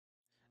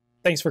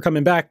Thanks for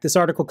coming back. This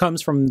article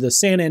comes from the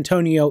San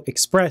Antonio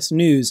Express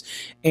News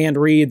and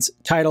reads,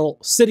 title,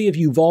 City of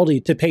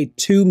Uvalde to pay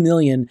 $2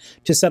 million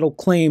to settle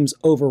claims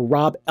over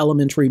Robb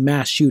Elementary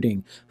mass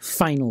shooting.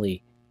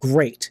 Finally.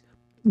 Great.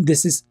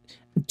 This is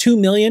 $2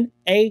 million,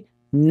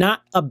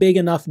 not a big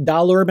enough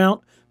dollar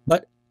amount,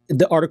 but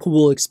the article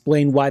will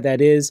explain why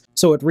that is.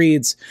 So it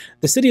reads,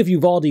 the city of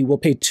Uvalde will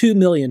pay $2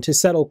 million to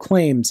settle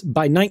claims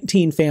by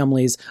 19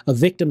 families of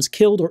victims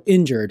killed or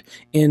injured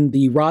in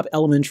the Robb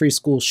Elementary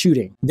School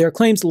shooting. Their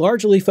claims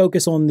largely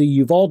focus on the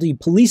Uvalde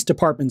Police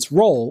Department's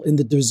role in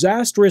the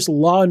disastrous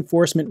law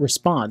enforcement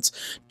response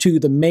to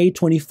the May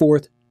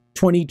 24th,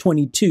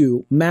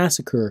 2022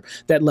 massacre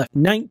that left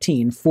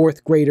 19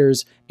 fourth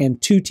graders and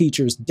 2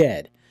 teachers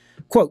dead.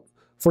 Quote,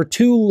 for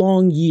 2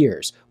 long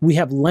years, we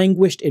have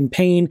languished in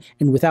pain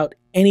and without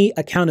any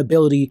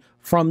accountability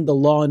from the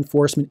law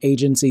enforcement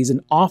agencies and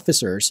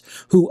officers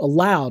who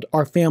allowed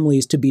our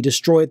families to be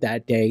destroyed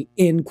that day,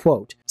 end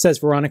quote, says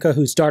Veronica,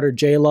 whose daughter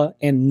Jayla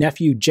and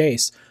nephew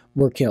Jace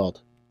were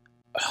killed.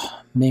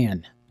 Oh,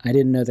 man, I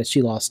didn't know that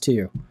she lost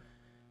 2.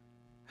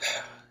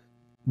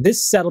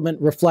 This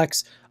settlement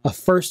reflects a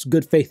first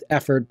good faith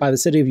effort by the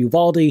city of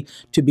Uvalde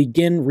to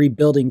begin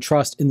rebuilding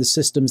trust in the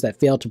systems that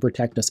failed to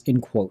protect us,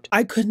 end quote.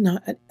 I could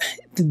not,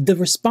 the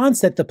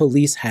response that the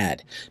police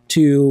had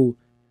to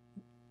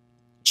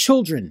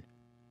children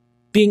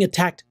being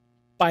attacked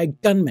by a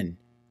gunman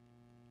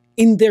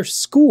in their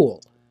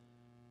school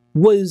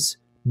was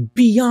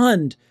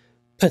beyond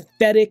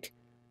pathetic,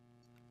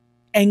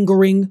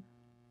 angering.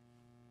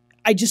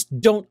 I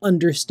just don't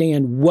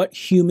understand what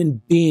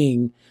human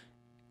being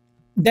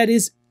that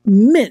is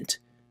meant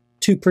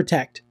to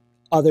protect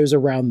others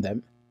around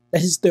them.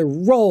 That is their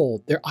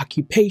role, their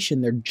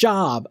occupation, their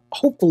job,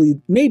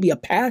 hopefully maybe a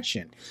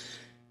passion.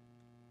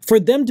 For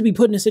them to be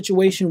put in a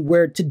situation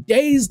where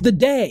today's the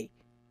day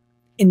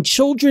and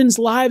children's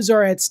lives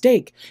are at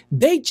stake,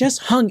 they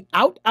just hung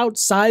out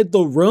outside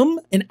the room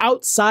and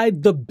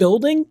outside the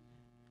building.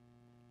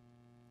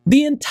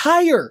 The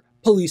entire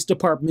police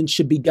department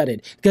should be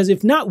gutted, because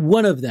if not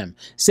one of them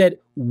said,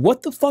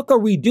 what the fuck are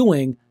we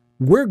doing?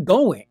 We're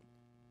going.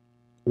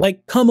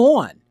 Like, come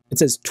on. It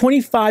says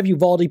 25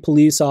 Uvalde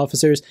police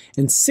officers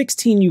and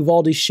 16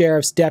 Uvalde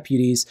sheriff's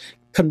deputies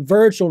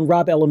converged on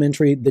Robb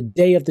Elementary the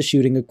day of the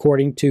shooting,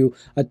 according to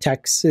a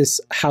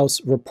Texas House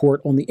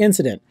report on the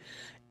incident.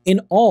 In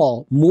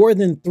all, more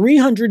than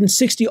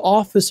 360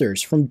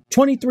 officers from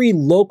 23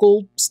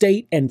 local,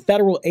 state, and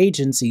federal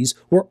agencies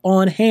were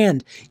on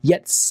hand,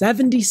 yet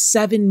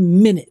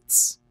 77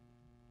 minutes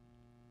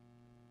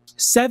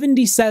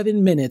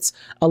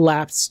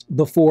elapsed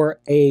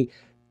before a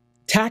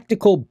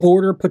tactical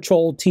border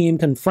patrol team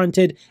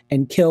confronted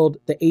and killed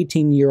the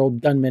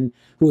 18-year-old gunman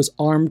who was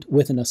armed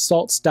with an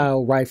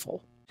assault-style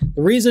rifle.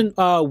 The reason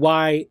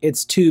why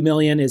it's $2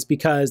 million is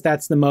because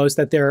that's the most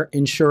that their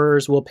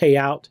insurers will pay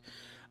out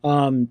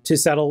to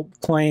settle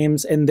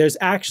claims. And there's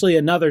actually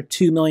another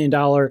 $2 million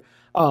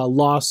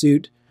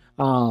lawsuit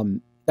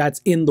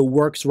that's in the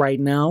works right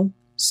now.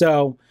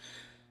 So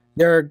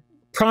they're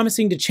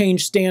promising to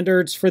change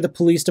standards for the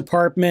police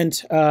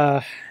department,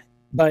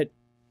 but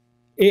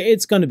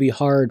it's going to be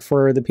hard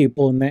for the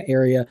people in that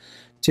area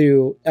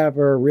to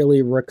ever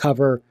really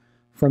recover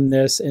from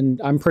this.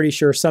 And I'm pretty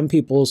sure some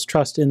people's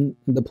trust in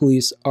the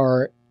police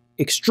are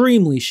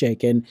extremely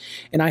shaken.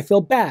 And I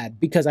feel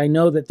bad because I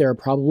know that there are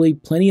probably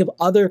plenty of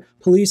other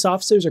police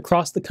officers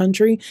across the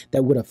country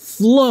that would have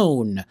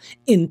flown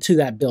into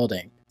that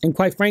building. And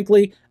quite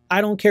frankly,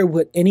 I don't care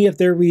what any of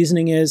their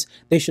reasoning is.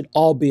 They should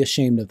all be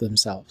ashamed of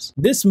themselves.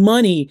 This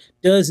money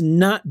does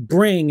not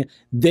bring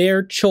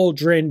their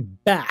children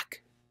back.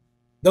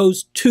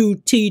 Those 2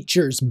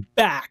 teachers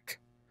back.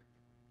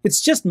 It's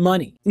just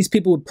money. These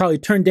people would probably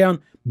turn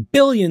down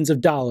billions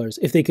of dollars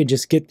if they could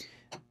just get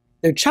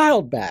their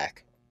child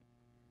back.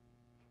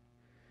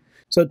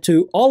 So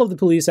to all of the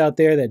police out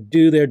there that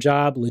do their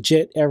job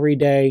legit every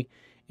day,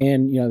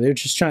 and they're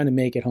just trying to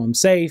make it home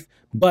safe,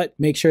 but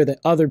make sure that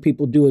other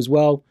people do as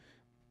well,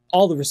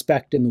 all the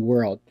respect in the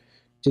world.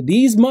 To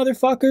these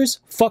motherfuckers,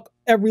 fuck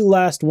every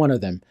last one of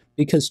them.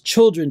 Because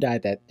children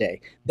died that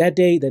day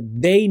that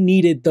they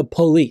needed the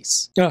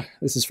police. Oh,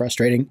 this is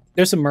frustrating.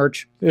 There's some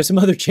merch. There's some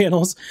other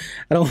channels.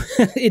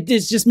 It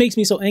just makes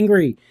me so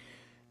angry,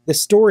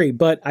 this story,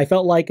 but I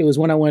felt like it was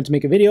one I wanted to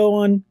make a video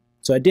on,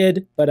 so I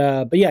did. But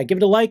yeah, give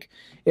it a like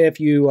if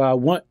you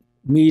want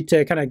me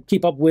to kind of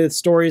keep up with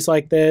stories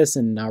like this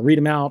and read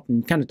them out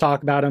and kind of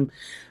talk about them.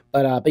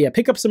 But yeah,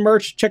 pick up some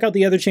merch. Check out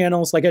the other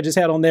channels like I just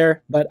had on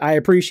there. But I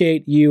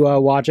appreciate you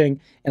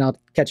watching, and I'll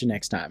catch you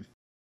next time.